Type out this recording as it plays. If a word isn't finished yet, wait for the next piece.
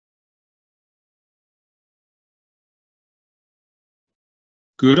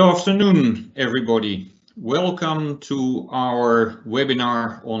Good afternoon, everybody. Welcome to our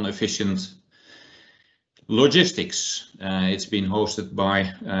webinar on efficient logistics. It's been hosted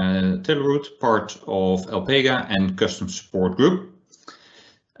by Teleroute, part of Alpega and Custom Support Group.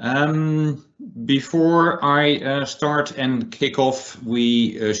 Before I start and kick off,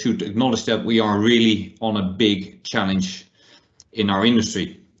 we should acknowledge that we are really on a big challenge in our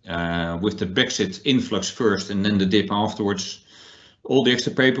industry. With the Brexit influx first and then the dip afterwards. All the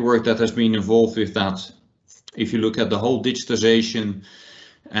extra paperwork that has been involved with that. If you look at the whole digitization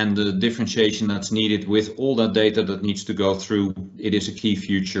and the differentiation that's needed with all that data that needs to go through, it is a key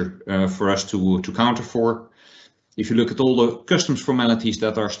future for us to counter for. If you look at all the customs formalities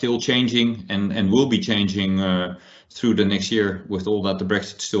that are still changing and will be changing through the next year with all that the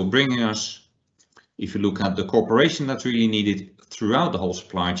Brexit still bringing us. If you look at the cooperation that's really needed throughout the whole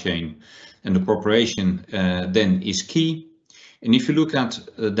supply chain, and the cooperation then is key. And if you look at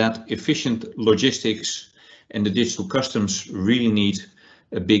that efficient logistics and the digital customs really need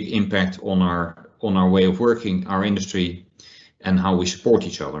a big impact on our way of working, our industry, and how we support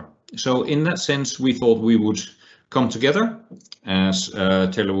each other. So in that sense, we thought we would come together as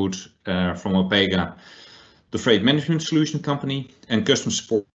Teleroute from Alpega, the freight management solution company, and Custom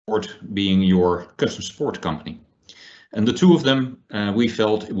Support being your custom support company. And the two of them, we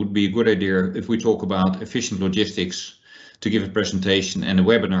felt it would be a good idea if we talk about efficient logistics to give a presentation and a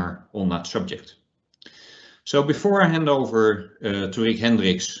webinar on that subject. So before I hand over to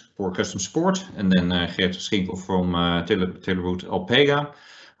Hendriks for Custom Support and then Gerrit Schinkel from Teleroute Alpega,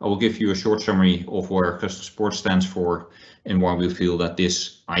 I will give you a short summary of where Custom Support stands for and why we feel that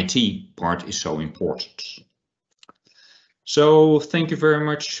this IT part is so important. So thank you very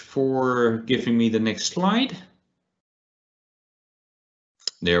much for giving me the next slide.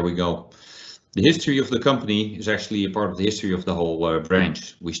 There we go. The history of the company is actually a part of the history of the whole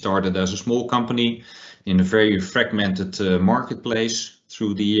branch. We started as a small company in a very fragmented marketplace.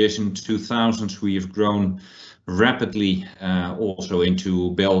 Through the years in 2000s, we have grown rapidly also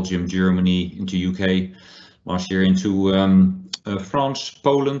into Belgium, Germany, into UK, last year into France,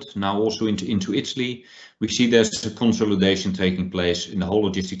 Poland, now also into Italy. We see there's a consolidation taking place in the whole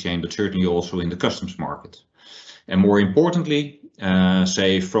logistic chain, but certainly also in the customs market. And more importantly,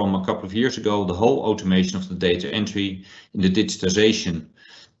 say from a couple of years ago, the whole automation of the data entry and the digitization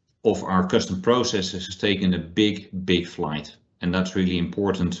of our custom processes has taken a big flight. And that's really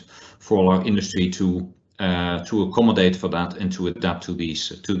important for all our industry to accommodate for that and to adapt to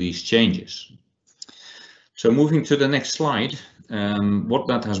these changes. So moving to the next slide, what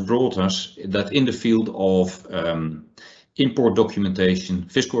that has brought us, that in the field of import documentation,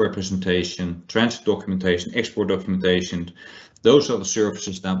 fiscal representation, transit documentation, export documentation, those are the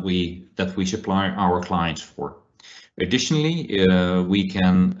services that we supply our clients for. Additionally, we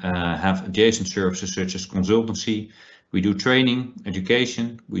can have adjacent services such as consultancy. We do training,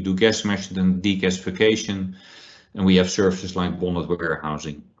 education, we do gas measurement and degasification, and we have services like bonded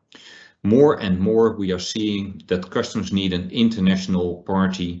warehousing. More and more we are seeing that customers need an international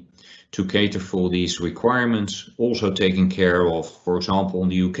party to cater for these requirements, also taking care of, for example, on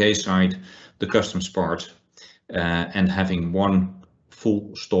the UK side, the customs part, and having one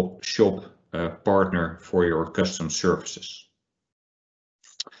full-stop shop partner for your customs services.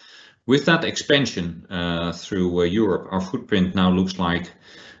 With that expansion through Europe, our footprint now looks like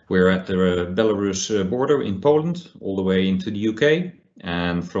we're at the Belarus border in Poland, all the way into the UK,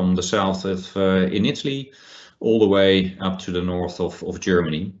 and from the south in Italy, all the way up to the north of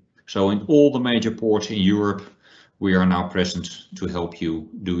Germany. So in all the major ports in Europe, we are now present to help you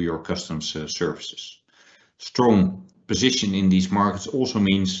do your customs services. Strong position in these markets also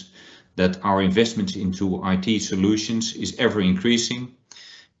means that our investments into IT solutions is ever increasing.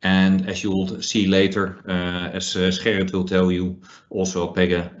 And as you will see later, as Gerrit will tell you, also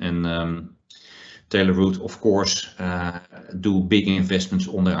Alpega and Teleroute, of course, do big investments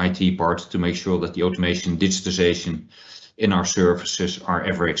on the IT part to make sure that the automation, digitization in our services are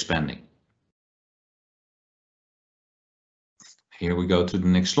ever expanding. Here we go to the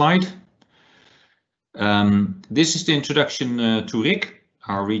next slide. This is the introduction to Rick,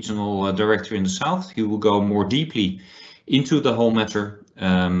 our regional director in the south. He will go more deeply into the whole matter.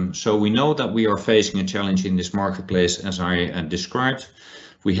 So we know that we are facing a challenge in this marketplace, as I described.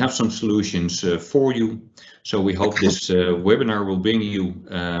 We have some solutions for you. So we hope this webinar will bring you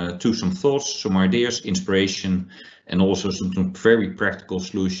to some thoughts, some ideas, inspiration, and also some very practical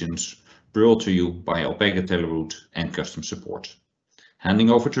solutions brought to you by Alpega, Teleroute, and Custom Support. Handing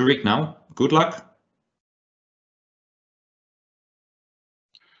over to Rick now. Good luck.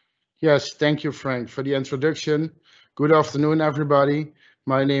 Yes, thank you, Frank, for the introduction. Good afternoon, everybody.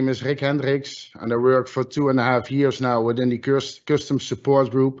 My name is Hendriks, and I work for 2.5 years now within the customs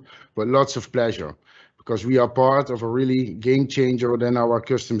support group with lots of pleasure, because we are part of a really game changer within our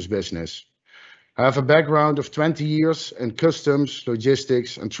customs business. I have a background of 20 years in customs,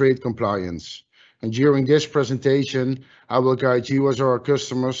 logistics, and trade compliance. And during this presentation, I will guide you as our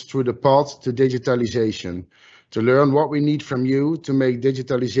customers through the path to digitalization, to learn what we need from you to make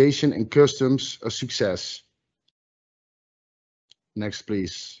digitalization in customs a success. Next,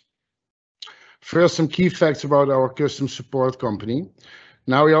 please. First, some key facts about our customs support company.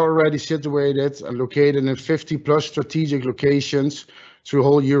 Now we are already situated and located in 50 plus strategic locations through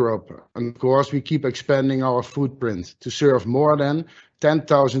whole Europe. And of course, we keep expanding our footprint to serve more than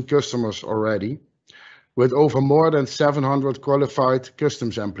 10,000 customers already, with over more than 700 qualified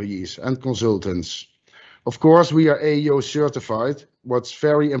customs employees and consultants. Of course, we are AEO certified. What's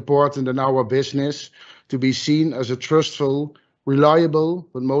very important in our business to be seen as a trustful, reliable,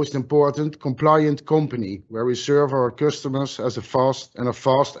 but most important, compliant company where we serve our customers as a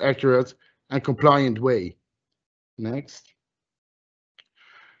fast, accurate, and compliant way. Next.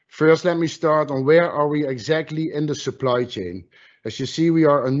 First, let me start on where are we exactly in the supply chain. As you see, we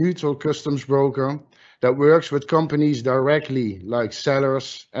are a neutral customs broker that works with companies directly, like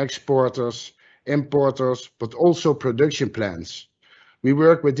sellers, exporters, importers, but also production plants. We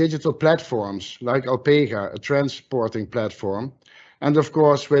work with digital platforms like Alpega, a transporting platform, and of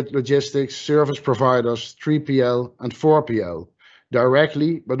course with logistics service providers 3PL and 4PL,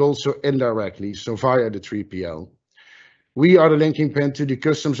 directly but also indirectly, so via the 3PL. We are the linking pin to the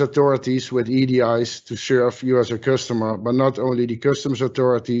customs authorities with EDIs to serve you as a customer, but not only the customs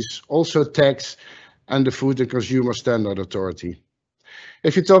authorities, also tax and the Food and Consumer Standard Authority.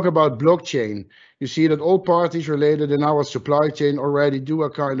 If you talk about blockchain, you see that all parties related in our supply chain already do a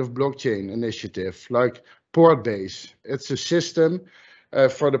kind of blockchain initiative, like Portbase. It's a system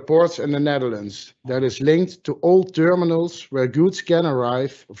for the ports in the Netherlands that is linked to all terminals where goods can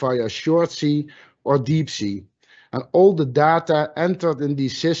arrive via short sea or deep sea. And all the data entered in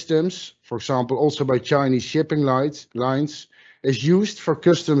these systems, for example, also by Chinese shipping lines, is used for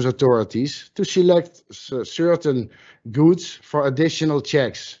customs authorities to select certain goods for additional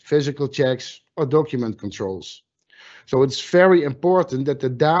checks, physical checks, or document controls. So it's very important that the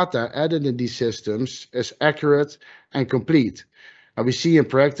data added in these systems is accurate and complete. And we see in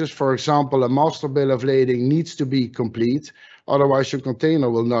practice, for example, a master bill of lading needs to be complete, otherwise your container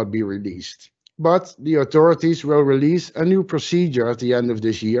will not be released. But the authorities will release a new procedure at the end of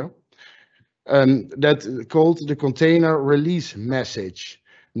this year, that's called the container release message.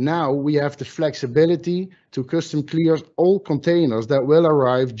 Now we have the flexibility to custom clear all containers that will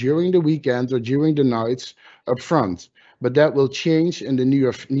arrive during the weekend or during the nights up front. But that will change in the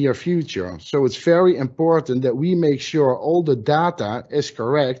near future. So it's very important that we make sure all the data is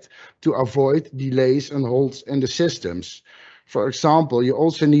correct to avoid delays and holds in the systems. For example, you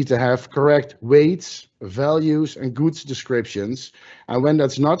also need to have correct weights, values, and goods descriptions. And when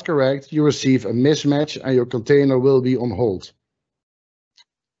that's not correct, you receive a mismatch and your container will be on hold.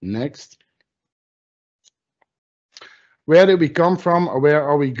 Next. Where did we come from or where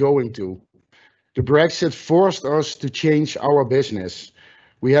are we going to? The Brexit forced us to change our business.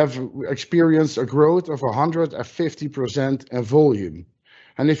 We have experienced a growth of 150% in volume.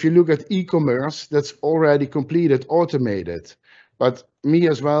 And if you look at e-commerce, that's already completed, automated. But me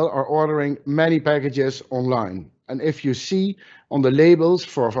as well are ordering many packages online. And if you see on the labels,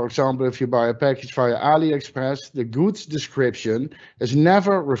 for example, if you buy a package via AliExpress, the goods description is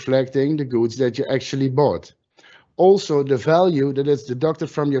never reflecting the goods that you actually bought. Also, the value that is deducted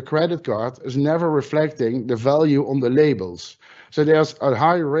from your credit card is never reflecting the value on the labels. So there's a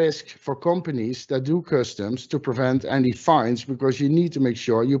high risk for companies that do customs to prevent any fines, because you need to make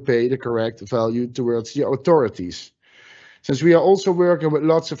sure you pay the correct value towards the authorities. Since we are also working with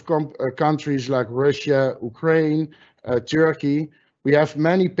lots of countries like Russia, Ukraine, Turkey, we have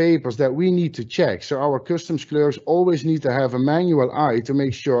many papers that we need to check. So our customs clerks always need to have a manual eye to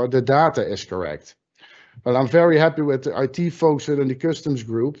make sure the data is correct. Well, I'm very happy with the IT folks within the customs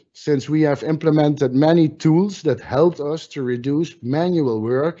group, since we have implemented many tools that helped us to reduce manual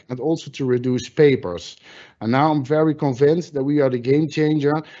work and also to reduce papers. And now I'm very convinced that we are the game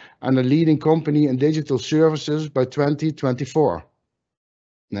changer and a leading company in digital services by 2024.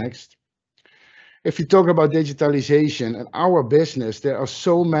 Next. If you talk about digitalization and our business, there are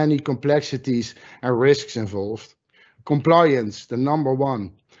so many complexities and risks involved. Compliance, the number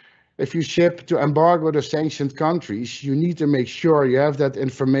one. If you ship to embargoed or sanctioned countries, you need to make sure you have that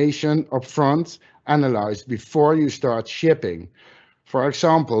information upfront analyzed before you start shipping. For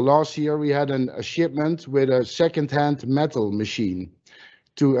example, last year we had a shipment with a second-hand metal machine.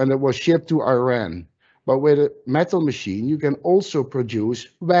 and it was shipped to Iran. But with a metal machine, you can also produce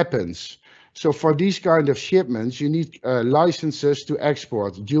weapons. So for these kind of shipments, you need licenses to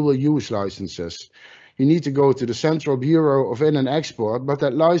export, dual use licenses. You need to go to the Central Bureau of In and Export, but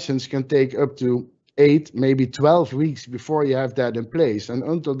that license can take up to 8, maybe 12 weeks before you have that in place. And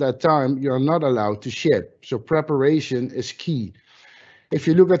until that time, you're not allowed to ship. So preparation is key. If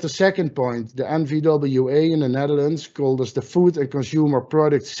you look at the second point, the NVWA in the Netherlands, called as the Food and Consumer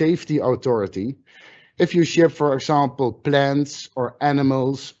Product Safety Authority. If you ship, for example, plants or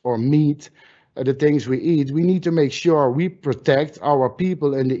animals or meat, the things we eat, we need to make sure we protect our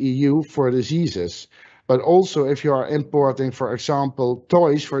people in the EU for diseases. But also, if you are importing, for example,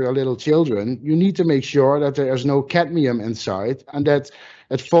 toys for your little children, you need to make sure that there is no cadmium inside and that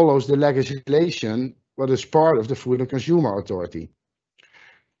it follows the legislation what is part of the Food and Consumer Authority.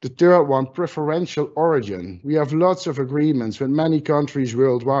 The third one, preferential origin. We have lots of agreements with many countries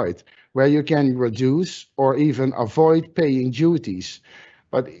worldwide where you can reduce or even avoid paying duties.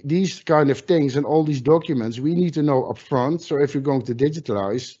 But these kind of things and all these documents, we need to know upfront. So if you're going to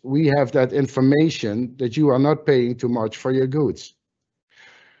digitalize, we have that information that you are not paying too much for your goods.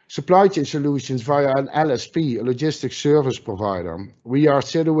 Supply chain solutions via an LSP, a logistics service provider. We are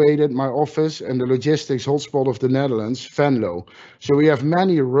situated, my office, in the logistics hotspot of the Netherlands, Venlo. So we have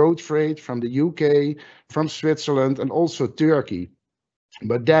many road freight from the UK, from Switzerland, and also Turkey.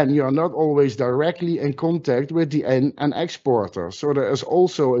 But then you are not always directly in contact with the end and exporter. So there is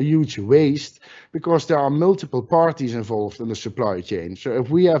also a huge waste because there are multiple parties involved in the supply chain. So if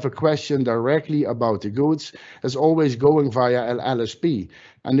we have a question directly about the goods, it's always going via an LSP.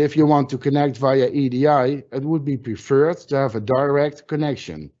 And if you want to connect via EDI, it would be preferred to have a direct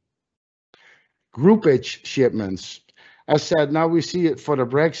connection. Groupage shipments. As said, now we see it for the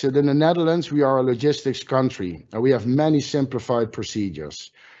Brexit. In the Netherlands, we are a logistics country, and we have many simplified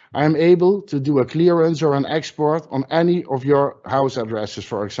procedures. I am able to do a clearance or an export on any of your house addresses,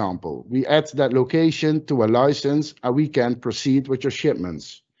 for example. We add that location to a license, and we can proceed with your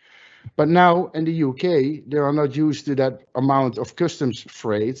shipments. But now in the UK, they are not used to that amount of customs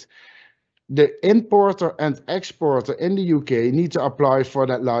freight. The importer and exporter in the UK need to apply for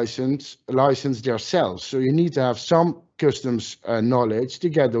that license themselves. So you need to have some customs knowledge to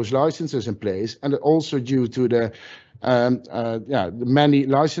get those licenses in place. And also due to the many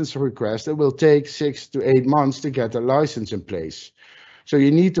license requests, it will take 6 to 8 months to get a license in place. So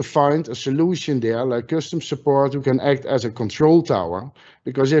you need to find a solution there, like customs support, who can act as a control tower.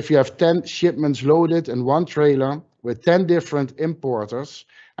 Because if you have 10 shipments loaded in one trailer with 10 different importers,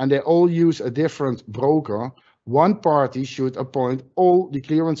 and they all use a different broker, one party should appoint all the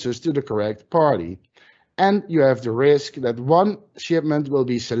clearances to the correct party. And you have the risk that one shipment will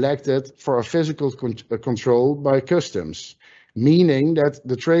be selected for a physical control by customs, meaning that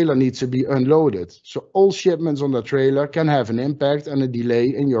the trailer needs to be unloaded. So all shipments on the trailer can have an impact and a delay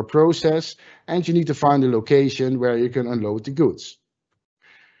in your process, and you need to find a location where you can unload the goods.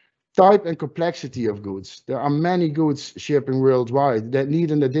 Type and complexity of goods. There are many goods shipping worldwide that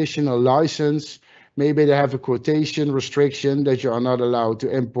need an additional license. Maybe they have a quotation restriction that you are not allowed to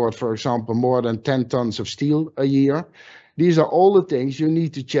import, for example, more than 10 tons of steel a year. These are all the things you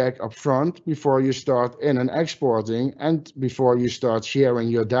need to check up front before you start in and exporting and before you start sharing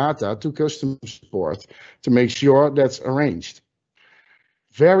your data to customer support to make sure that's arranged.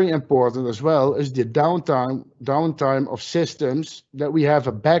 Very important as well is the downtime of systems, that we have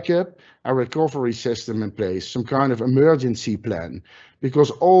a backup and recovery system in place, some kind of emergency plan,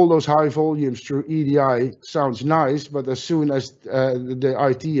 because all those high volumes through EDI sounds nice, but as soon as the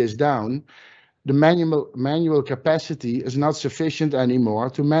IT is down, the manual capacity is not sufficient anymore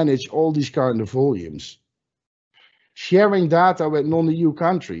to manage all these kind of volumes. Sharing data with non-EU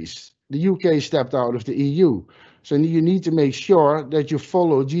countries. The UK stepped out of the EU. So you need to make sure that you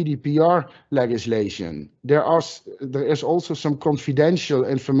follow GDPR legislation. There is also some confidential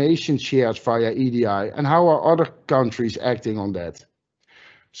information shared via EDI, and how are other countries acting on that?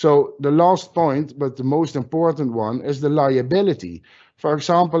 So the last point, but the most important one, is the liability. For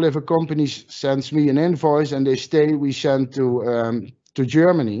example, if a company sends me an invoice and we send to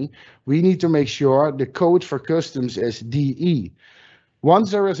Germany, we need to make sure the code for customs is DE.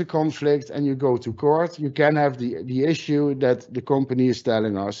 Once there is a conflict and you go to court, you can have the issue that the company is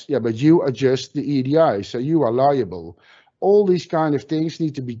telling us, yeah, but you adjust the EDI, so you are liable. All these kind of things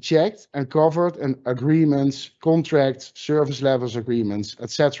need to be checked and covered in agreements, contracts, service levels agreements,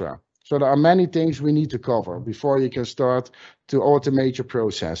 etc. So there are many things we need to cover before you can start to automate your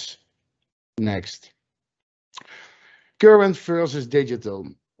process. Next. Current versus digital.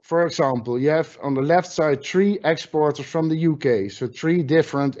 for example, you have on the left side 3 exporters from the UK, so 3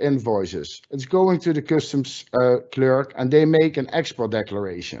 different invoices. It's going to the customs clerk and they make an export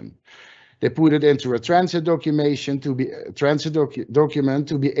declaration. They put it into a transit document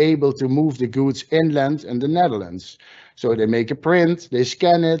to be able to move the goods inland in the Netherlands. So they make a print, they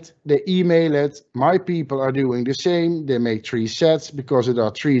scan it, they email it. My people are doing the same. They make 3 sets because there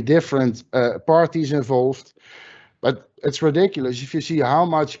are 3 different parties involved. But it's ridiculous if you see how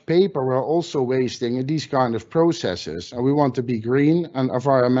much paper we're also wasting in these kind of processes. And we want to be green and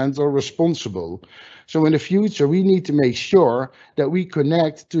environmental responsible. So in the future, we need to make sure that we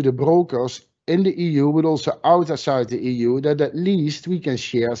connect to the brokers in the EU, but also outside the EU, that at least we can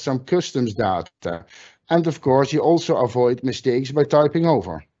share some customs data. And of course, you also avoid mistakes by typing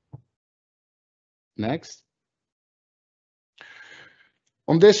over. Next.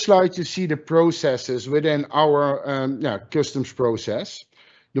 On this slide, you see the processes within our customs process.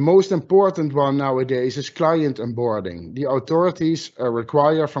 The most important one nowadays is client onboarding. The authorities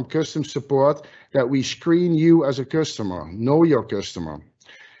require from customs support that we screen you as a customer, know your customer.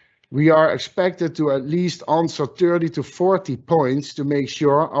 We are expected to at least answer 30 to 40 points to make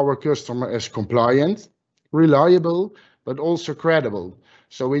sure our customer is compliant, reliable, but also credible.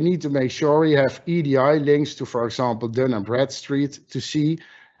 So we need to make sure we have EDI links to, for example, Dun & Bradstreet to see,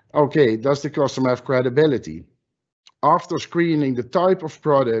 okay, does the customer have credibility? After screening the type of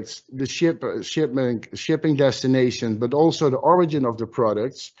products, the shipping destination, but also the origin of the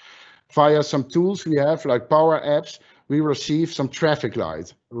products, via some tools we have like Power Apps, we receive some traffic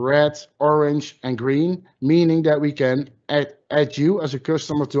light, red, orange, and green, meaning that we can add you as a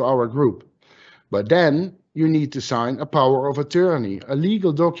customer to our group. But then you need to sign a power of attorney, a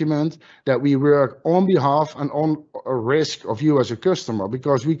legal document that we work on behalf and on a risk of you as a customer,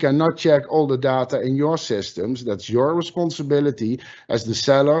 because we cannot check all the data in your systems. That's your responsibility as the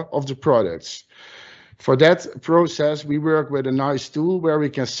seller of the products. For that process, we work with a nice tool where we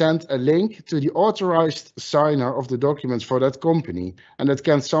can send a link to the authorized signer of the documents for that company. And that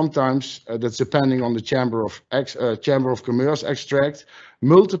can sometimes, that's depending on the Chamber of Commerce extract,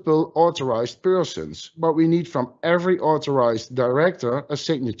 multiple authorized persons. But we need from every authorized director a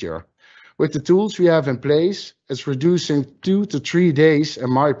signature. With the tools we have in place, it's reducing 2 to 3 days in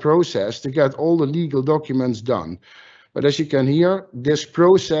my process to get all the legal documents done. But as you can hear, this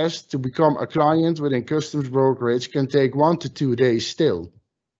process to become a client within customs brokerage can take 1 to 2 days still.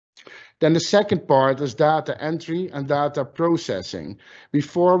 Then the second part is data entry and data processing.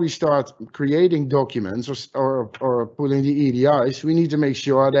 Before we start creating documents or pulling the EDIs, we need to make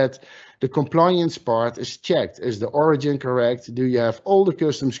sure that the compliance part is checked. Is the origin correct? Do you have all the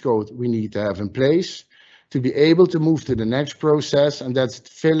customs code we need to have in place to be able to move to the next process, and that's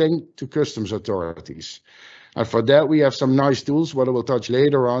filling to customs authorities. And for that, we have some nice tools, what I will touch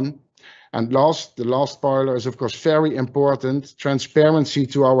later on. And the last pillar is, of course, very important, transparency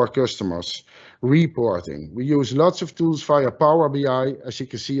to our customers, reporting. We use lots of tools via Power BI, as you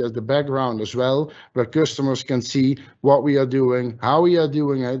can see as the background as well, where customers can see what we are doing, how we are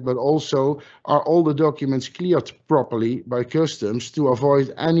doing it, but also are all the documents cleared properly by customs to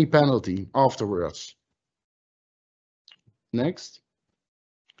avoid any penalty afterwards. Next.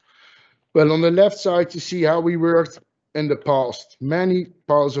 Well, on the left side, you see how we worked in the past. Many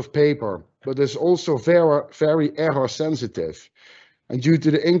piles of paper, but it's also very error sensitive. And due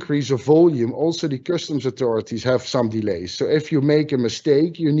to the increase of volume, also the customs authorities have some delays. So if you make a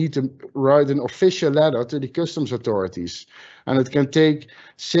mistake, you need to write an official letter to the customs authorities. And it can take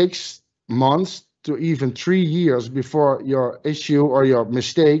 6 months to even 3 years before your issue or your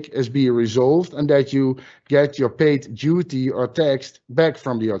mistake is being resolved and that you get your paid duty or tax back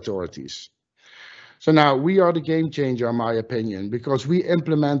from the authorities. So now we are the game changer, in my opinion, because we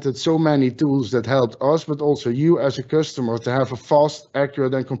implemented so many tools that helped us, but also you as a customer to have a fast,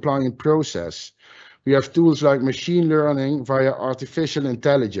 accurate and compliant process. We have tools like machine learning via artificial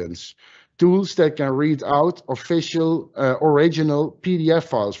intelligence, tools that can read out official original PDF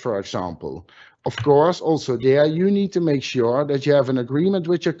files, for example. Of course, also there, you need to make sure that you have an agreement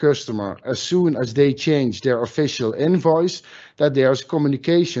with your customer as soon as they change their official invoice, that there's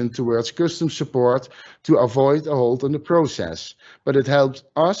communication towards customs support to avoid a hold on the process. But it helps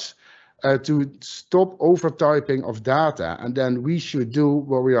us to stop overtyping of data, and then we should do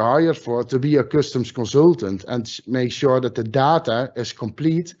what we are hired for, to be a customs consultant and make sure that the data is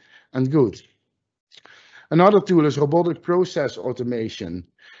complete and good. Another tool is robotic process automation.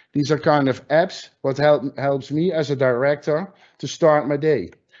 These are kind of apps what helps me as a director to start my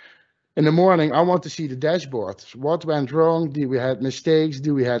day. In the morning, I want to see the dashboard. What went wrong? Did we had mistakes?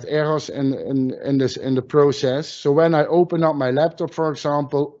 Do we had errors in the process? So when I open up my laptop, for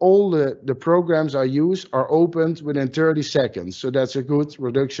example, all the programs I use are opened within 30 seconds. So that's a good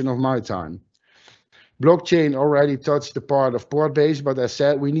reduction of my time. Blockchain already touched the part of port-based, but as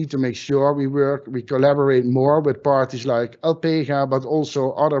said, we need to make sure we collaborate more with parties like Alpega, but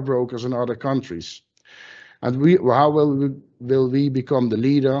also other brokers in other countries. And how will we become the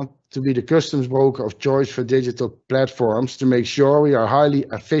leader to be the customs broker of choice for digital platforms to make sure we are highly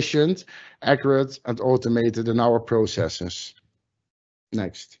efficient, accurate, and automated in our processes?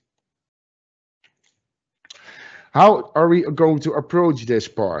 Next. How are we going to approach this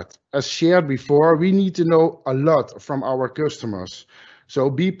part? As shared before, we need to know a lot from our customers. So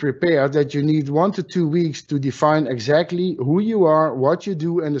be prepared that you need 1 to 2 weeks to define exactly who you are, what you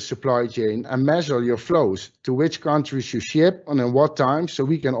do in the supply chain, and measure your flows, to which countries you ship and in what time, so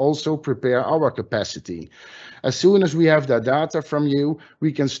we can also prepare our capacity. As soon as we have that data from you,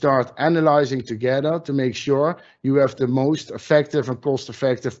 we can start analyzing together to make sure you have the most effective and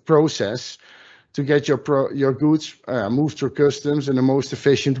cost-effective process to get your goods moved through customs in the most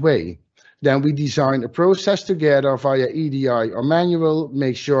efficient way. Then we design a process together via EDI or manual,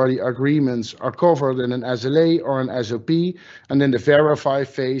 make sure the agreements are covered in an SLA or an SOP, and in the verify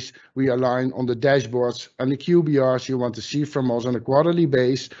phase, we align on the dashboards and the QBRs you want to see from us on a quarterly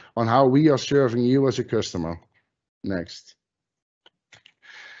basis on how we are serving you as a customer. Next.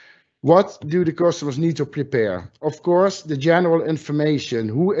 What do the customers need to prepare? Of course, the general information,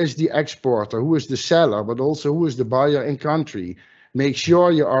 who is the exporter, who is the seller, but also who is the buyer in country. Make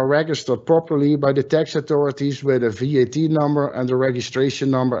sure you are registered properly by the tax authorities with a VAT number and a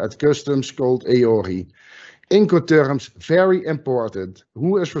registration number at customs called AORI. Incoterms, very important.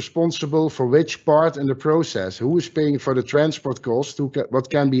 Who is responsible for which part in the process? Who is paying for the transport cost? What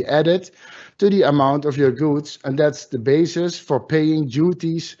can be added to the amount of your goods? And that's the basis for paying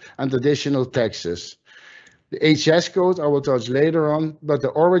duties and additional taxes. The HS code I will touch later on, but the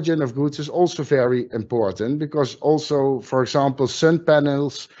origin of goods is also very important because also, for example, sun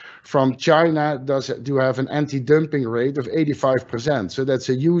panels from China do have an anti-dumping rate of 85%. So that's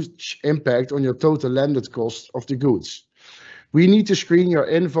a huge impact on your total landed cost of the goods. We need to screen your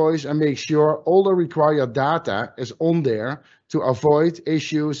invoice and make sure all the required data is on there to avoid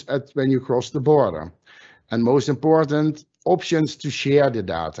issues when you cross the border. And most important, options to share the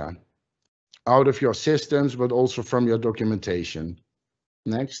data out of your systems, but also from your documentation.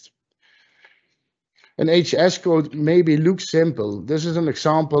 Next. An HS code maybe looks simple. This is an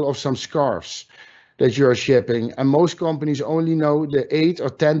example of some scarves that you are shipping, and most companies only know the 8 or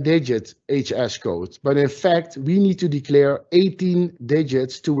 10 digit HS code. But in fact, we need to declare 18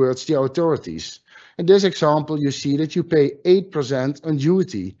 digits towards the authorities. In this example, you see that you pay 8% on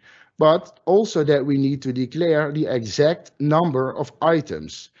duty, but also that we need to declare the exact number of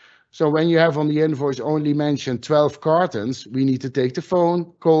items. So when you have on the invoice only mentioned 12 cartons, we need to take the phone,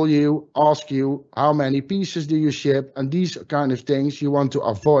 call you, ask you how many pieces do you ship, and these kind of things you want to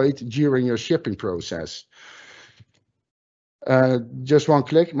avoid during your shipping process. Just one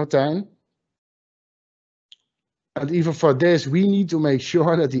click, Martijn. And even for this, we need to make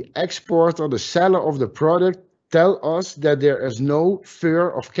sure that the exporter, the seller of the product, tell us that there is no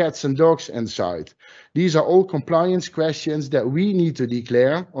fur of cats and dogs inside. These are all compliance questions that we need to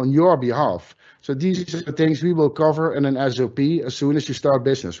declare on your behalf. So these are the things we will cover in an SOP as soon as you start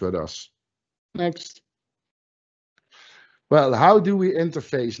business with us. Next. Well, how do we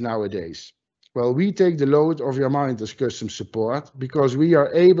interface nowadays? Well, we take the load off your mind as customer support because we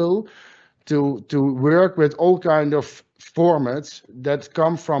are able to work with all kind of formats that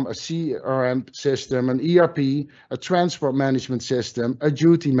come from a CRM system, an ERP, a transport management system, a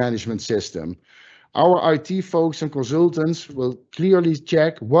duty management system. Our IT folks and consultants will clearly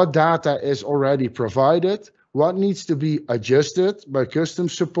check what data is already provided, what needs to be adjusted by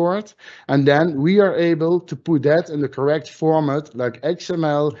customs support, and then we are able to put that in the correct format like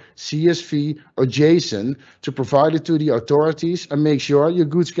XML, CSV, or JSON to provide it to the authorities and make sure your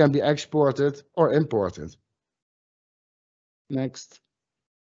goods can be exported or imported. Next.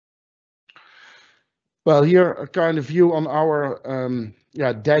 Well, here a kind of view on our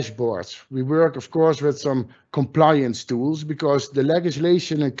dashboards. We work, of course, with some compliance tools because the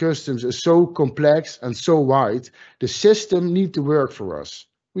legislation in customs is so complex and so wide. The system needs to work for us.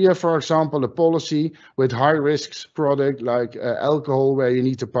 We have, for example, a policy with high risks product like alcohol, where you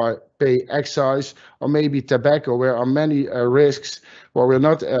need to pay excise, or maybe tobacco, where are many risks where we're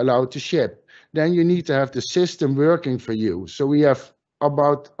not allowed to ship. Then you need to have the system working for you. So we have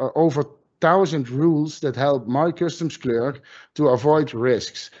about over 1,000 rules that help my customs clerk to avoid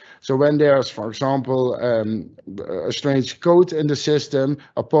risks. So when there's, for example, a strange code in the system,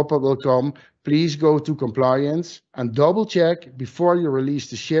 a pop-up will come. Please go to compliance and double check before you release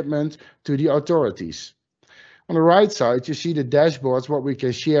the shipment to the authorities. On the right side, you see the dashboards, what we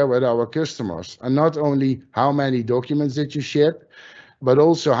can share with our customers. And not only how many documents did you ship, but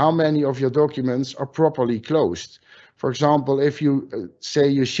also how many of your documents are properly closed. For example, if you say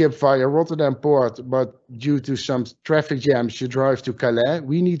you ship via Rotterdam port, but due to some traffic jams, you drive to Calais,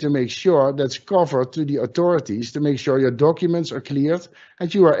 we need to make sure that's covered to the authorities to make sure your documents are cleared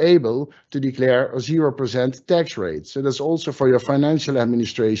and you are able to declare a 0% tax rate. So that's also for your financial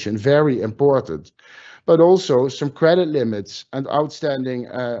administration very important. But also some credit limits and outstanding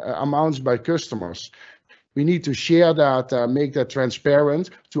amounts by customers. We need to share that, make that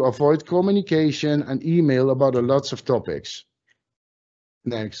transparent to avoid communication and email about lots of topics.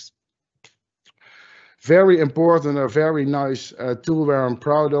 Next. Very important, a very nice tool where I'm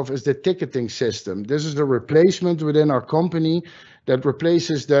proud of is the ticketing system. This is a replacement within our company that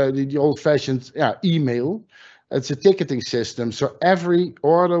replaces the old-fashioned email. It's a ticketing system. So every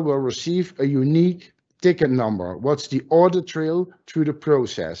order will receive a unique ticket number. What's the order trail through the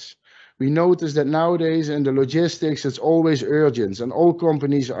process? We notice that nowadays in the logistics, it's always urgent and all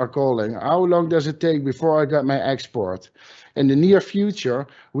companies are calling. How long does it take before I get my export? In the near future,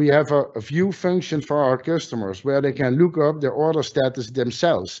 we have a view function for our customers where they can look up their order status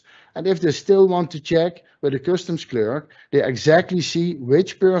themselves. And if they still want to check with the customs clerk, they exactly see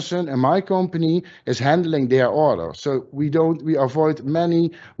which person in my company is handling their order. So we avoid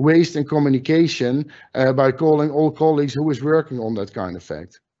many waste in communication by calling all colleagues who is working on that kind of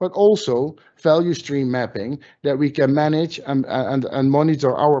fact. But also value stream mapping that we can manage and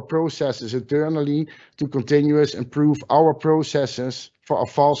monitor our processes internally to continuously improve our processes for a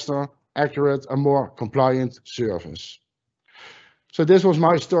faster, accurate, and more compliant service. So this was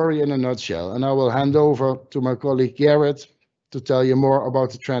my story in a nutshell, and I will hand over to my colleague Gerrit to tell you more about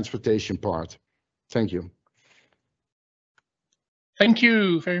the transportation part. Thank you. Thank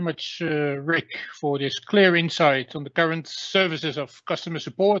you very much, Rick, for this clear insight on the current services of customer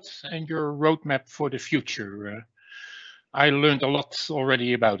support and your roadmap for the future. I learned a lot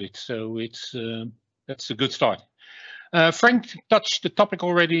already about it, so that's a good start. Frank touched the topic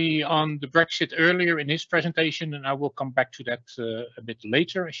already on the Brexit earlier in his presentation, and I will come back to that a bit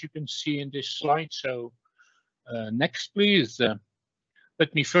later, as you can see in this slide. So next, please.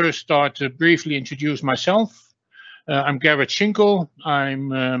 Let me first start to briefly introduce myself. I'm Gerrit Schinkel.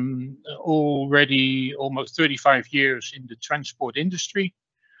 I'm already almost 35 years in the transport industry,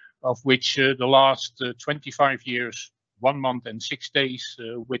 of which the last 25 years, 1 month and 6 days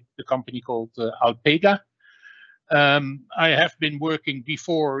with the company called Alpega. I have been working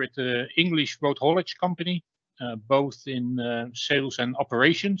before at the English road haulage company, both in sales and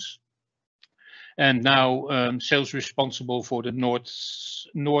operations, and now sales responsible for the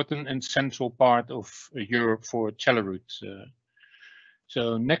northern and central part of Europe for Teleroute.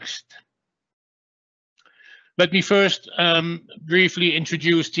 So next. Let me first briefly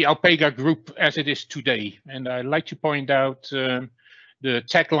introduce the Alpega Group as it is today. And I'd like to point out the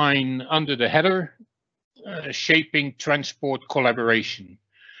tagline under the header, shaping transport collaboration.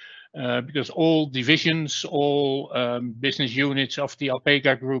 Because all divisions, all business units of the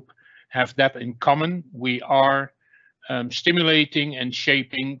Alpega Group have that in common. We are stimulating and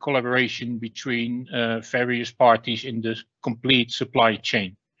shaping collaboration between various parties in the complete supply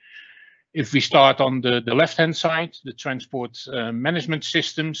chain. If we start on the left-hand side, the transport management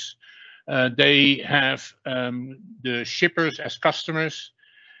systems, they have the shippers as customers,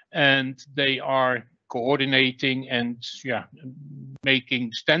 and they are coordinating and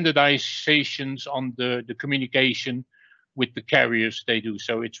making standardizations on the communication with the carriers they do.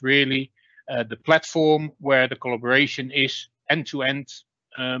 So it's really the platform where the collaboration is end-to-end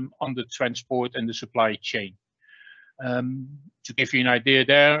on the transport and the supply chain. To give you an idea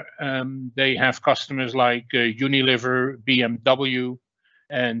there, they have customers like Unilever, BMW,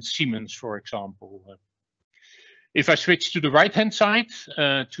 and Siemens, for example. If I switch to the right-hand side,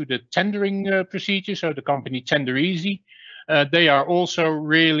 to the tendering procedure, so the company Tender Easy, they are also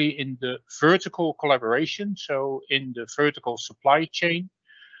really in the vertical collaboration, so in the vertical supply chain,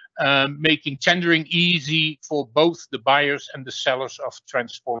 making tendering easy for both the buyers and the sellers of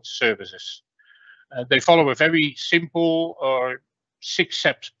transport services. They follow a very simple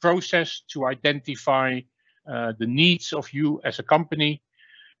 6-step process to identify the needs of you as a company,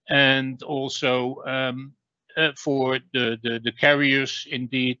 and also for the carriers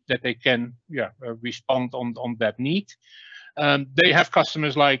indeed that they can respond on that need. They have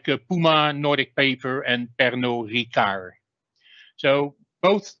customers like Puma, Nordic Paper, and Pernod Ricard. So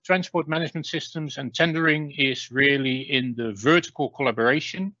both transport management systems and tendering is really in the vertical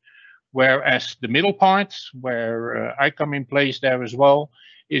collaboration, whereas the middle part, where I come in place there as well,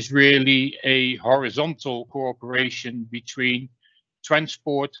 is really a horizontal cooperation between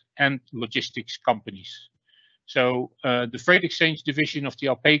transport and logistics companies. So the freight exchange division of the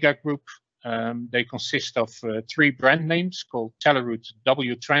Alpega group, they consist of 3 brand names called Teleroute,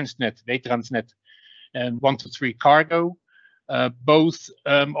 W Transnet, W Transnet, and 123 Cargo. Both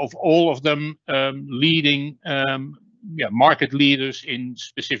of all of them leading market leaders in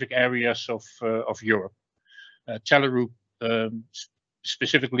specific areas of Europe. Teleroute,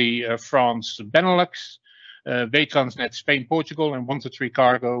 specifically France, Benelux, W Transnet, Spain, Portugal, and 123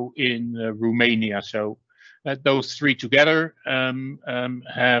 Cargo in Romania. So those 3 together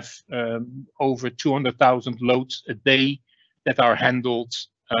have over 200,000 loads a day that are handled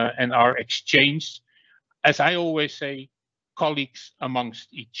and are exchanged, as I always say, colleagues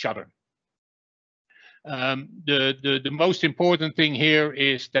amongst each other. The most important thing here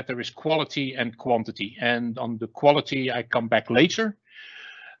is that there is quality and quantity, and on the quality I come back later.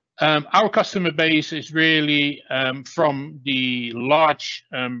 Our customer base is really from the large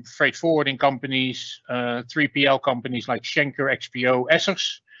freight forwarding companies, 3PL companies like Schenker, XPO,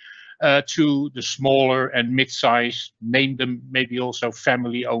 Essers, to the smaller and mid-size, name them maybe also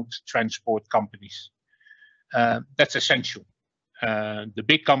family-owned transport companies. That's essential. The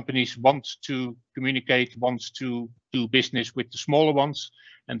big companies want to communicate, want to do business with the smaller ones,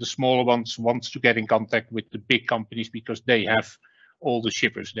 and the smaller ones want to get in contact with the big companies because they have all the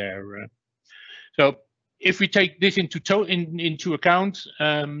shippers there. So if we take this into account,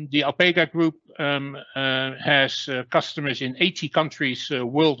 the Alpega group has customers in 80 countries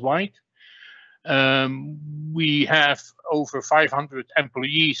worldwide. We have over 500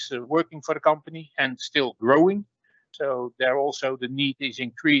 employees working for the company and still growing. So there also the need is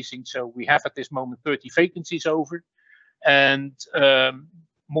increasing. So we have at this moment 30 vacancies over, and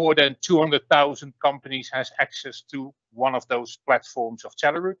more than 200,000 companies has access to one of those platforms of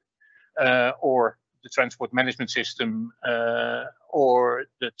Teleroute or the transport management system or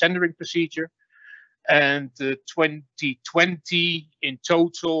the tendering procedure. And 2020 in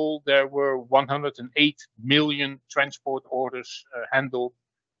total, there were 108 million transport orders handled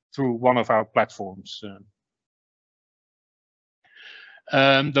through one of our platforms.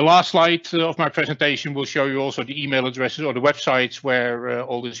 The last slide of my presentation will show you also the email addresses or the websites where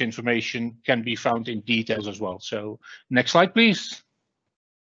all this information can be found in details as well. So next slide, please.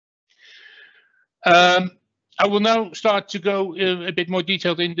 I will now start to go a bit more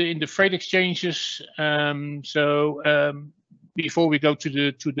detailed in the freight exchanges. Before we go to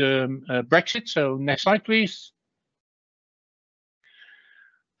the Brexit, so next slide, please.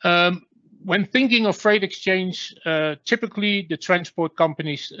 When thinking of freight exchange, typically the transport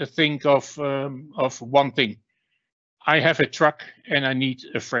companies think of one thing. I have a truck and I need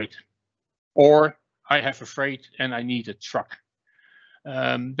a freight, or I have a freight and I need a truck.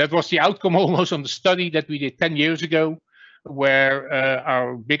 That was the outcome almost on the study that we did 10 years ago, where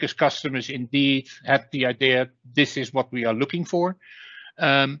our biggest customers indeed had the idea, this is what we are looking for.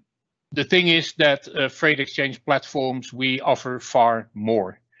 The thing is that freight exchange platforms, we offer far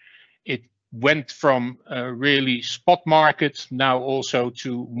more. It went from really spot markets now also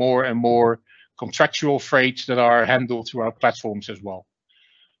to more and more contractual freights that are handled through our platforms as well.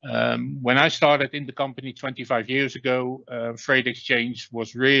 When I started in the company 25 years ago, freight exchange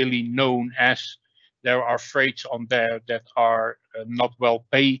was really known as there are freights on there that are not well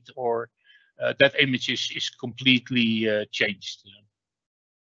paid, or that image is completely changed.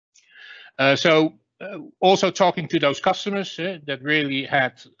 Also talking to those customers that really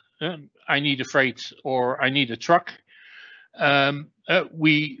had I need a freight or I need a truck.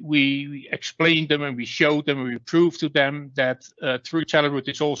 We explained them and we showed them and we proved to them that through Teleroute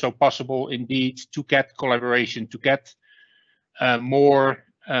it's also possible indeed to get collaboration, to get more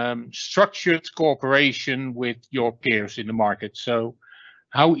structured cooperation with your peers in the market. So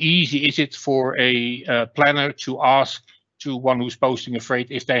how easy is it for a planner to ask to one who's posting a freight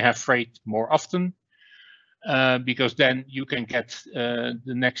if they have freight more often? Because then you can get the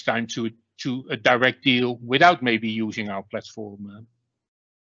next time to a direct deal without maybe using our platform.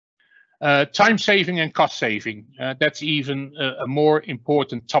 Time saving and cost saving, that's even a more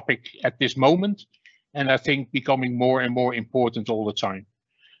important topic at this moment, and I think becoming more and more important all the time.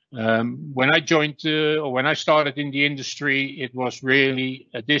 When I joined or when I started in the industry, it was really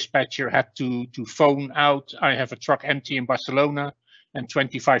a dispatcher had to phone out, I have a truck empty in Barcelona, and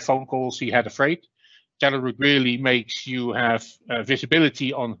 25 phone calls, he had a freight. Teleroute really makes you have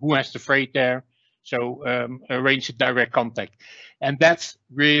visibility on who has the freight there. So arrange a direct contact. And that's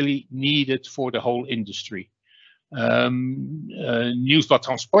really needed for the whole industry. Nieuwsblad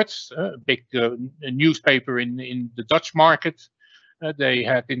Transport, a big newspaper in the Dutch market, they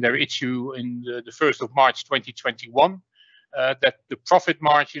had in their issue in the 1st of March 2021 that the profit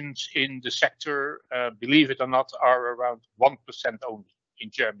margins in the sector, believe it or not, are around 1% only in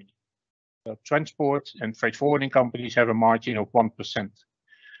Germany. So transport and freight forwarding companies have a margin of 1%.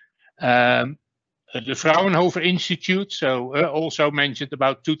 The Fraunhofer Institute, so also mentioned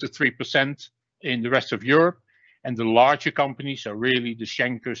about 2 to 3% in the rest of Europe. And the larger companies, so really the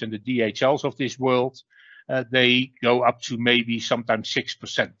Schenkers and the DHLs of this world, they go up to maybe sometimes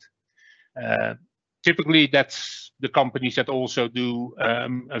 6%. Typically, that's the companies that also do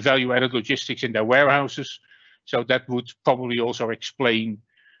value-added logistics in their warehouses. So that would probably also explain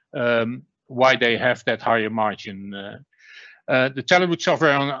why they have that higher margin. The Teleroute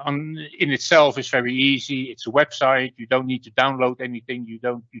software in itself is very easy. It's a website. You don't need to download anything. You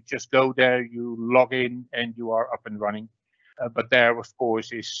just go there, you log in, and you are up and running. But there, of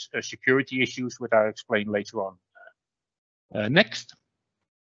course, is security issues, which I'll explain later on. Next.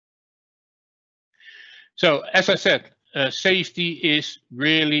 So, as I said, safety is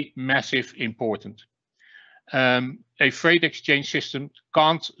really massive important. A freight exchange system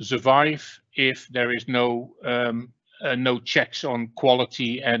can't survive if there is no checks on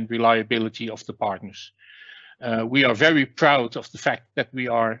quality and reliability of the partners. We are very proud of the fact that we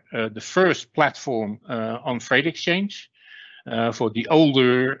are the first platform on freight exchange. For the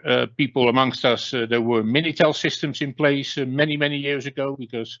older people amongst us, there were Minitel systems in place many years ago,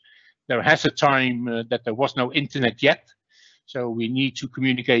 because there has a time that there was no internet yet. So we need to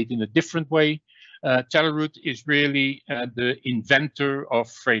communicate in a different way. Teleroute is really the inventor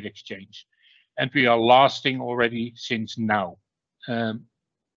of freight exchange. And we are lasting already since now.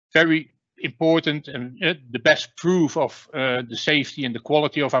 Very important, and the best proof of the safety and the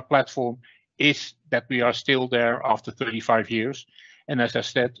quality of our platform is that we are still there after 35 years. And as I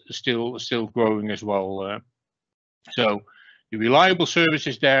said, still growing as well. So the reliable service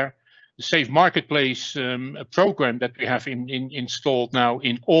is there. The Safe Marketplace program that we have installed now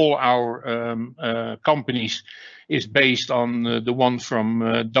in all our companies is based on the one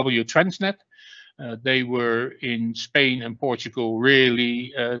from W Transnet. They were in Spain and Portugal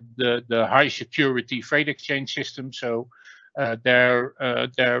really the high security freight exchange system. So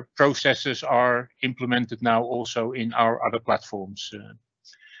their processes are implemented now also in our other platforms.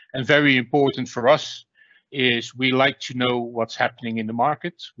 And very important for us is we like to know what's happening in the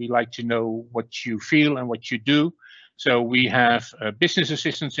market. We like to know what you feel and what you do. So we have business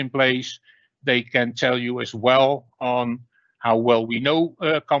assistants in place. They can tell you as well on how well we know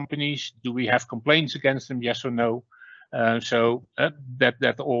companies. Do we have complaints against them? Yes or no? So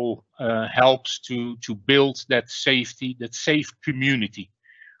that all helps to build that safety, that safe community.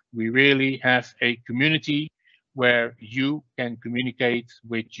 We really have a community where you can communicate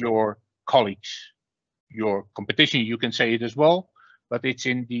with your colleagues. Your competition, you can say it as well, but it's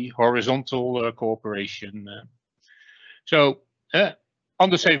in the horizontal cooperation. So on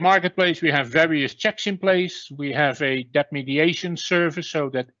the Safe Marketplace, we have various checks in place. We have a debt mediation service so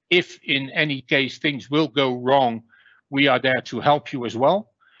that if in any case things will go wrong, we are there to help you as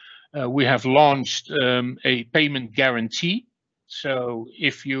well. We have launched a payment guarantee. So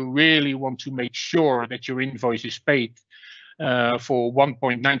if you really want to make sure that your invoice is paid for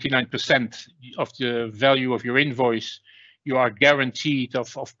 1.99% of the value of your invoice, you are guaranteed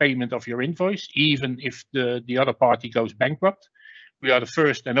of payment of your invoice, even if the other party goes bankrupt. We are the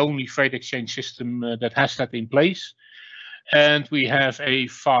first and only freight exchange system that has that in place. And we have a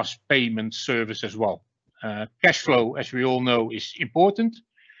fast payment service as well. Cash flow, as we all know, is important.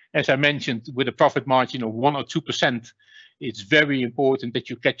 As I mentioned, with a profit margin of 1 or 2%, it's very important that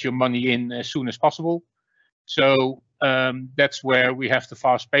you get your money in as soon as possible. So that's where we have the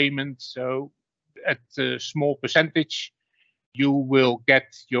fast payment. So at a small percentage, you will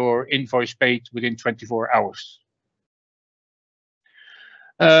get your invoice paid within 24 hours.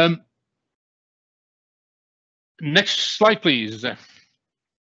 Next slide, please.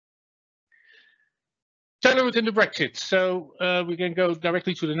 Teleroute in the Brexit. So we can go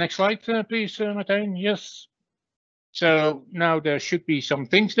directly to the next slide, please, Martijn. Yes. So now there should be some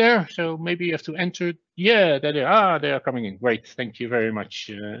things there. So maybe you have to enter. Yeah, there they are. They are coming in. Great. Thank you very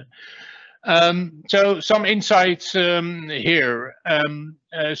much. So some insights here.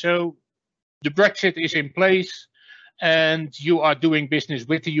 So the Brexit is in place, and you are doing business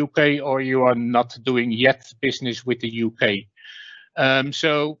with the UK, or you are not doing yet business with the UK.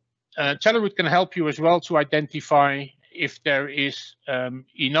 So Teleroute can help you as well to identify if there is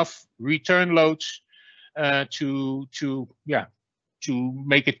enough return loads to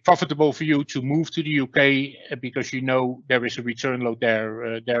make it profitable for you to move to the UK, because you know there is a return load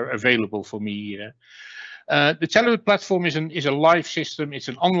there available for me. The Teleroute platform is a live system. It's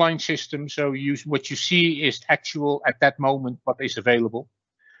an online system, so what you see is actual at that moment what is available.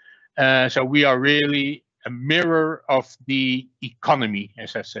 So we are really a mirror of the economy,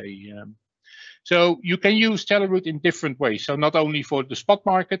 as I say. So you can use Teleroute in different ways. So not only for the spot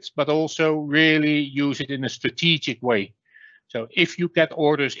markets, but also really use it in a strategic way. So if you get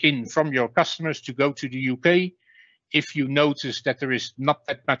orders in from your customers to go to the UK, if you notice that there is not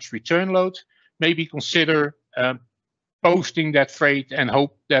that much return load, maybe consider posting that freight and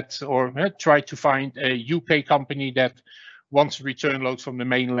hope that, or try to find a UK company that wants return loads from the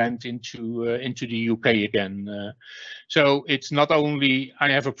mainland into the UK again. So it's not only I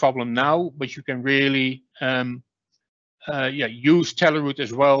have a problem now, but you can really use Teleroute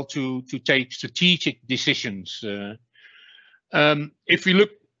as well to take strategic decisions. If we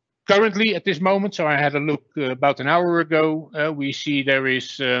look currently at this moment, so I had a look about an hour ago, we see there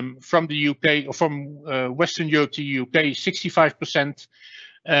is from the UK, or from Western Europe to the UK, 65%,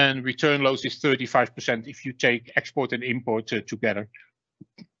 and return loads is 35% if you take export and import together.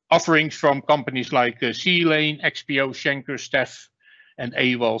 Offerings from companies like Sea Lane, XPO, Schenker, Stef, and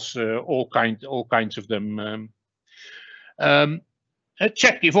AWOLs, all kinds of them.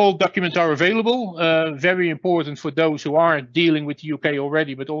 Check if all documents are available. Very important for those who are dealing with the UK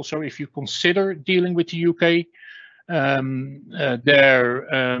already, but also if you consider dealing with the UK. Their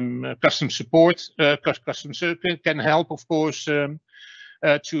customs support, customs can help, of course, to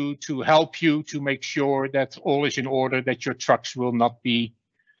help you to make sure that all is in order, that your trucks will not be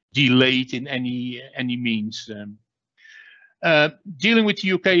delayed in any means. Dealing with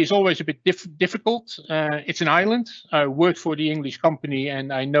the UK is always a bit difficult. It's an island. I work for the English company,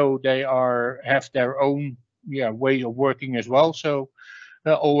 and I know they have their own way of working as well. So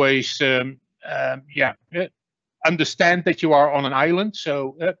always understand that you are on an island.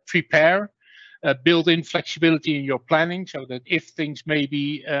 So prepare, build in flexibility in your planning, so that if things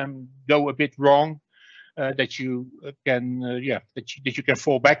maybe go a bit wrong, that you can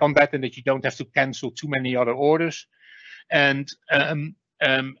fall back on that, and that you don't have to cancel too many other orders. And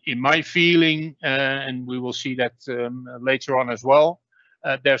in my feeling, and we will see that later on as well,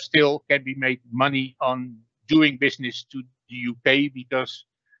 there still can be made money on doing business to the UK, because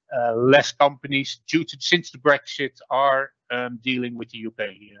less companies, since the Brexit, are dealing with the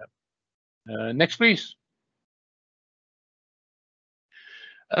UK. Next, please.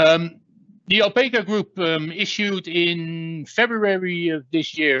 The Alpega Group issued in February of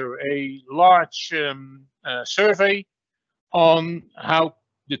this year a large survey on how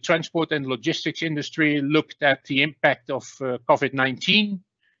the transport and logistics industry looked at the impact of COVID-19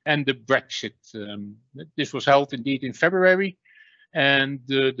 and the Brexit. This was held indeed in February, and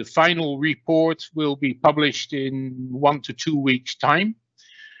the final report will be published in 1 to 2 weeks' time.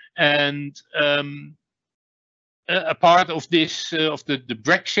 And a part of this, of the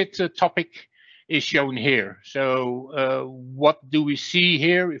Brexit topic, is shown here. So what do we see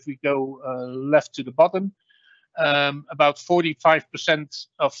here? If we go left to the bottom, about 45%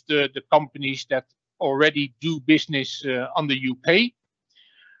 of the companies that already do business on the UK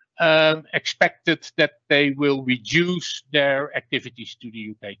expected that they will reduce their activities to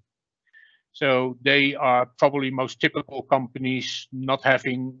the UK. So they are probably most typical companies not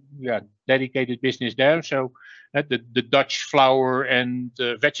having dedicated business there. So the Dutch flour and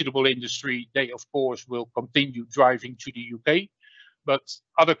vegetable industry, they of course will continue driving to the UK. But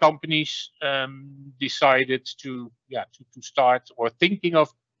other companies decided to start, or thinking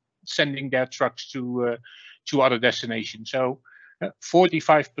of sending their trucks to other destinations. So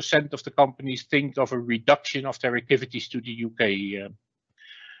 45% of the companies think of a reduction of their activities to the UK.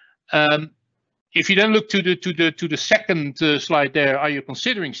 If you then look to the second slide there, are you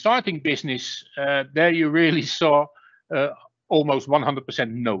considering starting business? There you really saw almost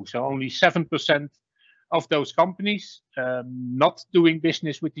 100% no. So only 7% of those companies not doing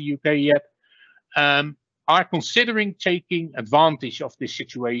business with the UK yet are considering taking advantage of this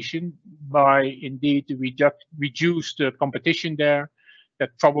situation by indeed reduce the competition there,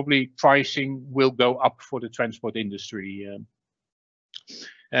 that probably pricing will go up for the transport industry.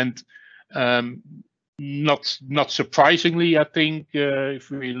 And not surprisingly, I think, if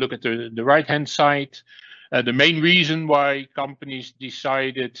we look at the right-hand side, the main reason why companies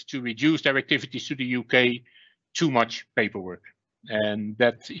decided to reduce their activities to the UK, too much paperwork. And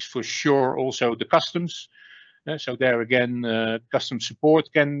that is for sure also the customs. So there again, custom support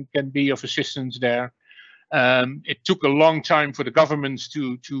can be of assistance there. It took a long time for the governments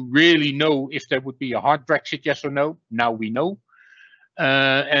to really know if there would be a hard Brexit, yes or no. Now we know.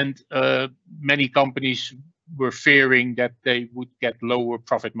 And many companies were fearing that they would get lower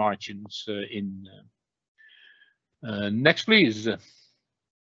profit margins in. Next, please.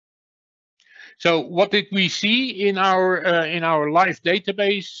 So what did we see in our live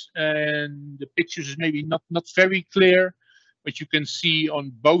database? And the pictures is maybe not very clear, but you can see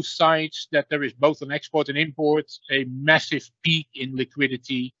on both sides that there is both on export and import a massive peak in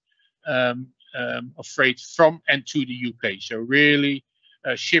liquidity of freight from and to the UK. So really,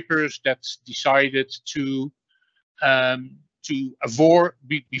 shippers that's decided to avoid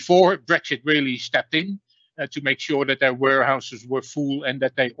before Brexit really stepped in. To make sure that their warehouses were full and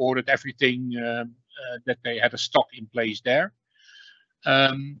that they ordered everything, that they had a stock in place there.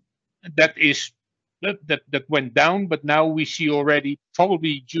 That went down, but now we see already,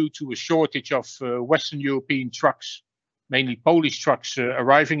 probably due to a shortage of Western European trucks, mainly Polish trucks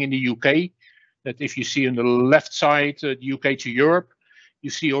arriving in the UK, that if you see on the left side, the UK to Europe, you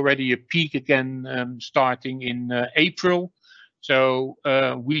see already a peak again starting in April. So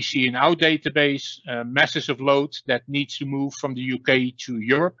we see in our database masses of loads that needs to move from the UK to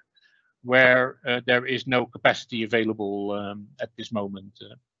Europe, where there is no capacity available at this moment.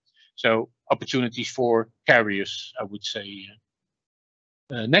 So opportunities for carriers, I would say.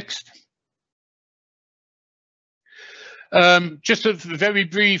 Next. Just a very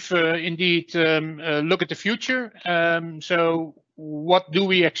brief, indeed, look at the future. So what do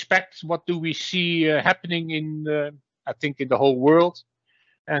we expect? What do we see happening in I think in the whole world,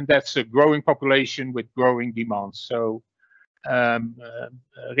 and that's a growing population with growing demand. So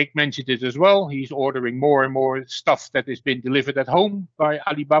Rick mentioned it as well. He's ordering more and more stuff that is being delivered at home by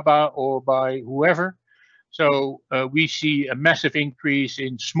Alibaba or by whoever. So we see a massive increase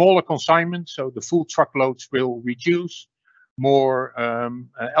in smaller consignments. So the full truckloads will reduce, more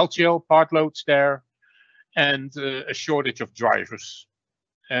LTL part loads there, and a shortage of drivers,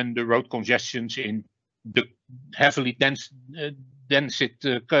 and the road congestions in the heavily dense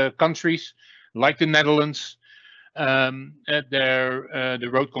countries like the Netherlands, the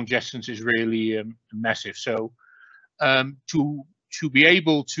road congestions is really massive. So to be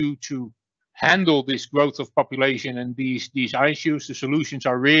able to handle this growth of population and these issues, the solutions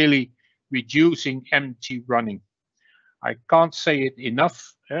are really reducing empty running. I can't say it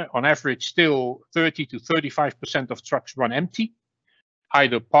enough. On average, still 30 to 35% of trucks run empty,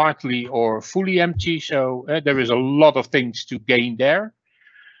 either partly or fully empty. So there is a lot of things to gain there.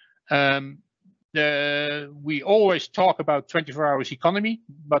 We always talk about 24 hours economy,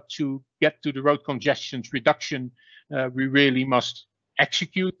 but to get to the road congestions reduction, we really must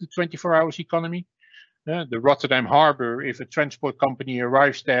execute the 24 hours economy. The Rotterdam Harbor, if a transport company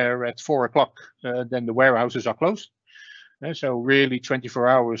arrives there at 4 o'clock, then the warehouses are closed. So really 24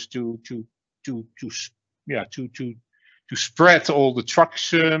 hours to spread all the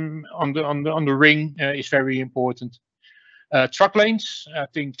trucks on the ring is very important. Truck lanes, I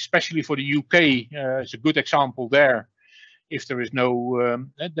think, especially for the UK, is a good example there. If there is no,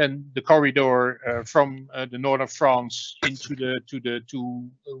 then the corridor from the north of France into to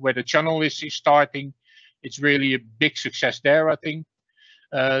where the channel is starting, it's really a big success there, I think.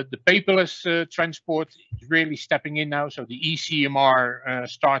 The paperless transport is really stepping in now, so the ECMR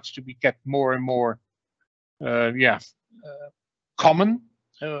starts to get more and more, common,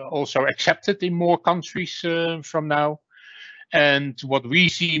 also accepted in more countries from now. And what we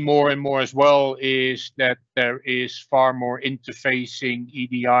see more and more as well is that there is far more interfacing,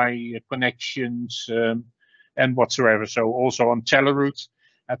 EDI connections and whatsoever. So also on teleroute,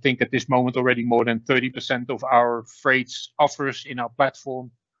 I think at this moment already more than 30% of our freights offers in our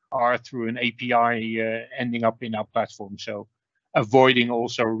platform are through an API ending up in our platform. So avoiding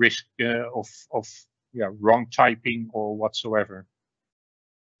also risk of wrong typing or whatsoever.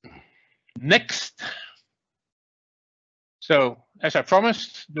 Next. So, as I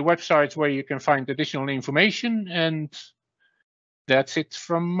promised, the website where you can find additional information, and that's it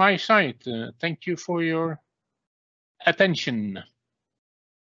from my side. Thank you for your attention.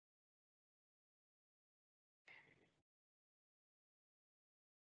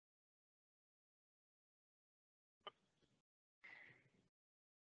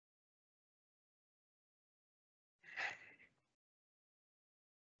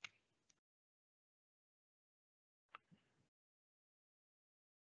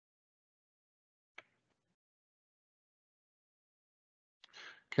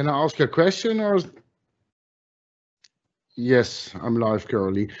 Can I ask a question or? Yes, I'm live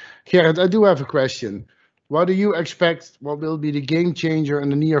currently. Gerrit, I do have a question. What do you expect? What will be the game changer in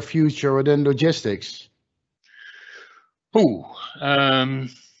the near future within logistics?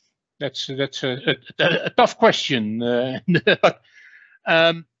 That's a tough question.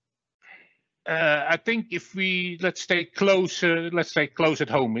 I think if we let's stay close at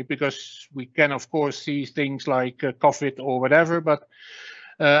home, because we can of course see things like COVID or whatever. But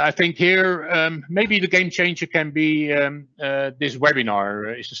I think here maybe the game changer can be this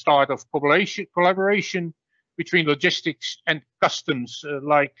webinar. Is the start of collaboration between logistics and customs,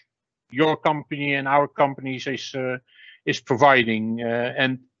 like your company and our companies is providing,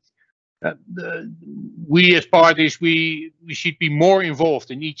 and we as parties we should be more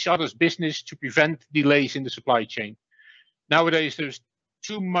involved in each other's business to prevent delays in the supply chain. Nowadays there's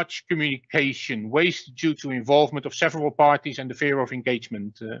too much communication waste due to involvement of several parties and the fear of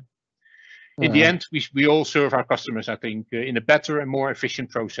engagement. In the end, we all serve our customers, I think, in a better and more efficient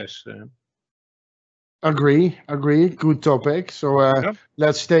process. Agree. Good topic. So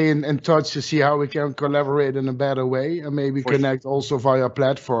let's stay in touch to see how we can collaborate in a better way, and maybe connect also via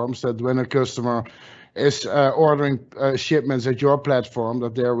platforms, that when a customer is ordering shipments at your platform,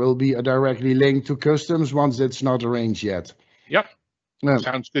 that there will be a directly linked to customs once it's not arranged yet. Yep. Yeah.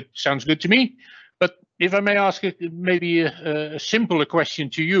 Sounds good to me. But if I may ask maybe a simpler question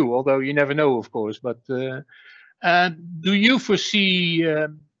to you, although you never know, of course, but do you foresee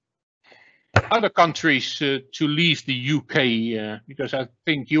other countries to leave the UK, because I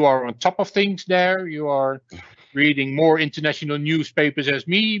think you are on top of things there. You are reading more international newspapers as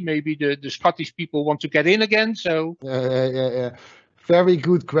me. Maybe the Scottish people want to get in again. So very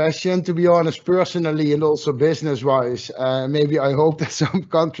good question. To be honest, personally and also business-wise, maybe I hope that some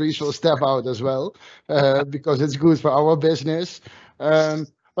countries will step out as well, because it's good for our business.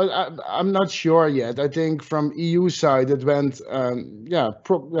 But I'm not sure yet. I think from EU side it went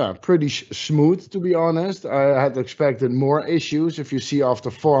pretty smooth, to be honest. I had expected more issues. If you see after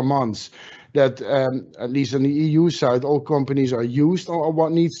 4 months that at least on the EU side all companies are used on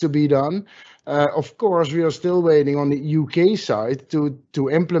what needs to be done. Of course, we are still waiting on the UK side to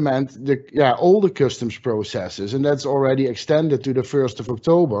implement all the customs processes, and that's already extended to the 1st of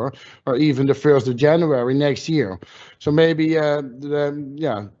October or even the 1st of January next year. So maybe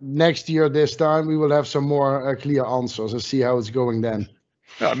next year this time we will have some more clear answers and see how it's going then.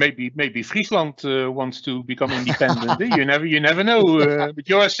 Maybe Friesland wants to become independent. You never know. But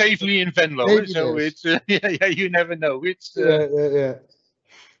you are safely in Venlo, so it's you never know. It's yeah.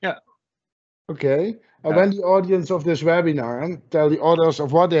 Okay. When the audience of this webinar tell the others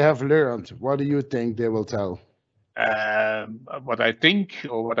of what they have learned, what do you think they will tell? What I think,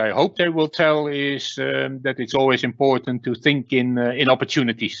 or what I hope they will tell, is that it's always important to think in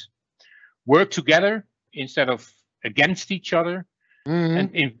opportunities. Work together instead of against each other, and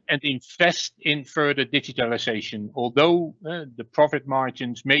invest in further digitalization. Although the profit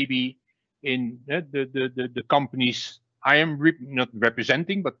margins may be in the companies I am not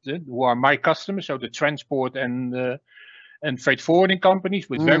representing, but who are my customers, so the transport and freight forwarding companies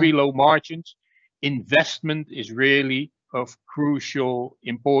with very low margins, investment is really of crucial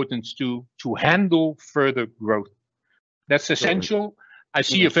importance to handle further growth. That's essential. I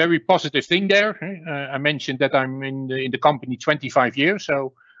see a very positive thing there. I mentioned that I'm in the company 25 years,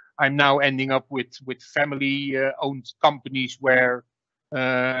 so I'm now ending up with family-owned companies where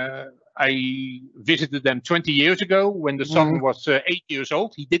I visited them 20 years ago when the son was 8 years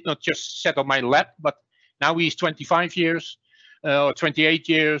old. He did not just sit on my lap, but now he's 25 years or 28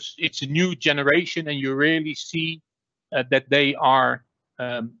 years. It's a new generation, and you really see that they are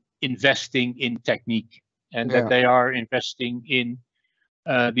investing in technique, and that they are investing in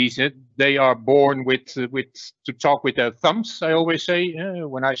these. They are born with to talk with their thumbs. I always say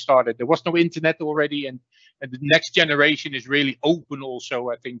when I started, there was no internet already, and the next generation is really open also,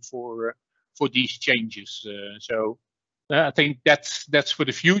 I think, for these changes. So I think that's for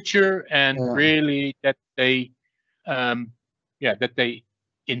the future, and really that they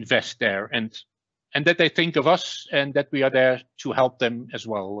invest there, and that they think of us, and that we are there to help them as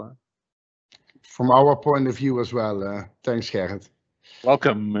well. From our point of view as well. Thanks, Gerrit.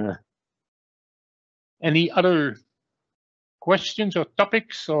 Welcome. Any other questions or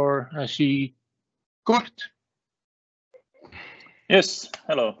topics? Or I see Kurt. Yes,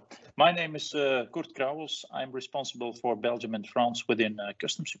 hello. My name is Kurt Krauwels. I'm responsible for Belgium and France within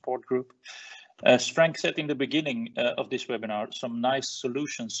Customs Support Group. As Frank said in the beginning of this webinar, some nice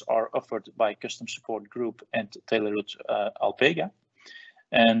solutions are offered by Customs Support Group and Tailor-Route Alpega.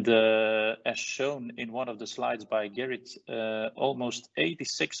 And as shown in one of the slides by Gerrit, almost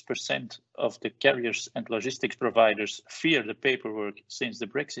 86% of the carriers and logistics providers fear the paperwork since the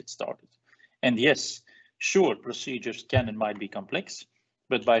Brexit started. And yes, Sure, procedures can and might be complex,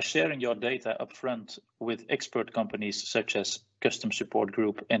 but by sharing your data upfront with expert companies such as Custom Support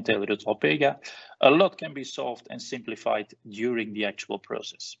Group and Tailored Alpega, a lot can be solved and simplified during the actual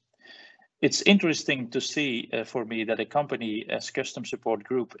process. It's interesting to see for me that a company as Custom Support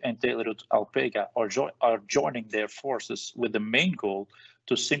Group and Tailored Alpega are joining their forces with the main goal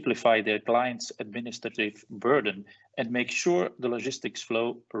to simplify their clients' administrative burden and make sure the logistics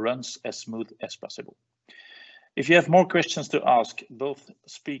flow runs as smooth as possible. If you have more questions to ask, both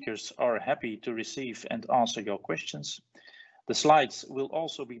speakers are happy to receive and answer your questions. The slides will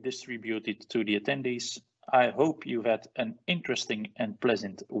also be distributed to the attendees. I hope you've had an interesting and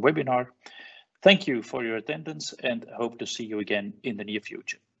pleasant webinar. Thank you for your attendance and hope to see you again in the near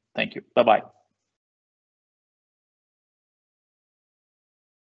future. Thank you. Bye-bye.